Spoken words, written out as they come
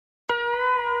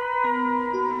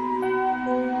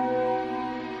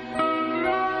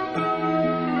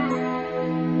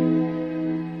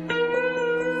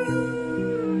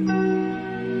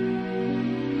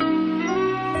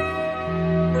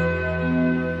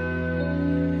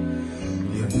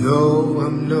though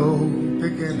I'm no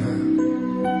beginner,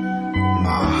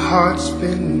 my heart's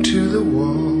been to the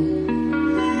wall.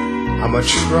 I'm a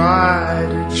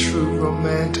tried and true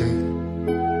romantic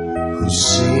who's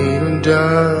seen and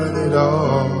done it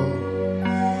all.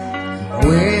 And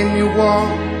when you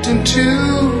walked into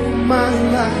my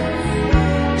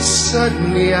life,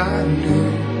 suddenly I knew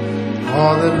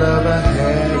all the love I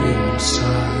had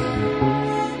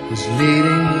inside was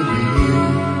leading me to you.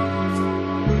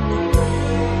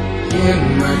 In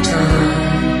my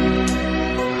time,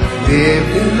 I've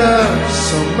lived in love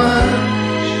so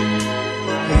much,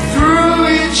 and through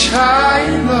each high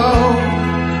and low,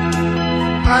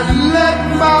 I'd let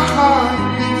my heart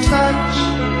be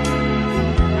touched.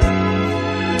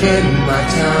 In my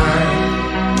time,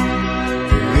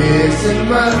 there isn't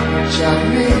much I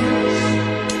miss.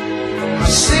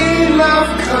 I've seen love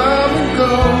come and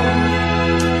go,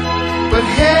 but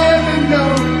heaven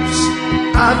knows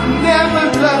I've never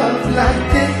loved like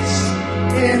this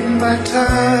in my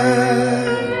time.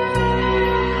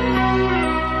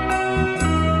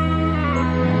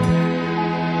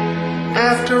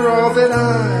 After all that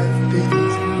I've been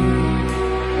through,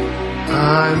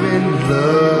 I'm in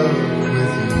love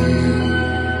with you.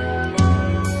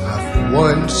 I've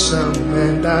won some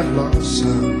and I've lost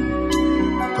some,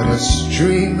 but us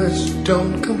dreamers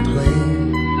don't complain.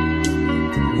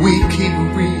 We keep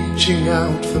reaching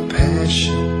out for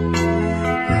passion, no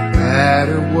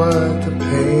matter what the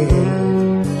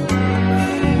pain.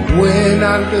 When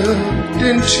I looked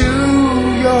into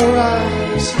your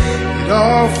eyes, it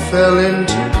all fell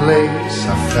into place.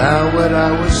 I found what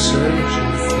I was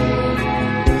searching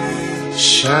for,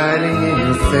 shining in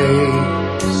your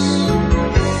face.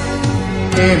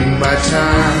 In my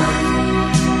time,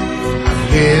 I've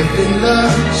lived in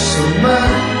love so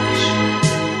much,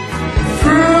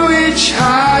 through each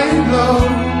high and low,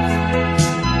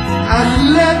 I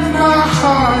let my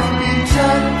heart be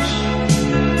touched.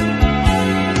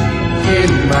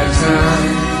 In my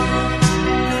time,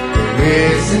 there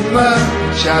isn't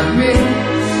much I've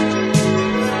missed.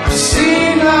 I've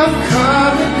seen love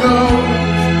come and go,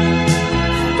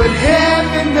 but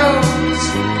heaven knows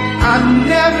I've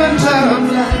never loved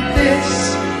like this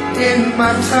in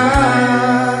my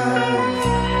time.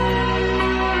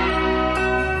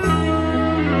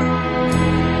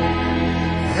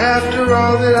 After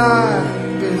all that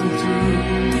I've been through,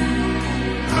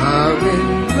 I'm in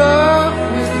love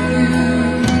with you.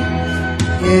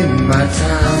 In my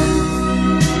time,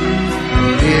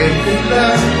 lived in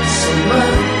love so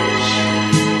much,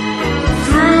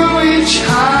 through each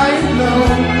high and low,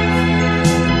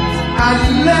 I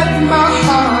let my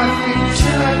heart be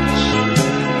touched.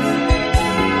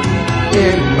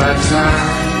 In my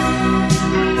time,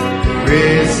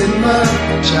 there isn't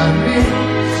much I miss.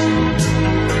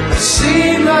 I've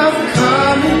seen love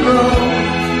come and go,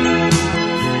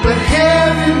 but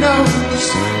heaven knows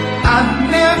I've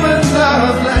never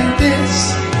loved like this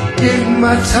in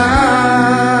my time.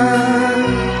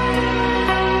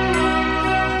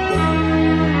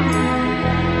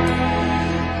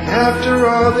 After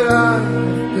all that I've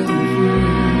been through,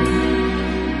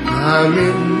 I'm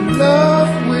in love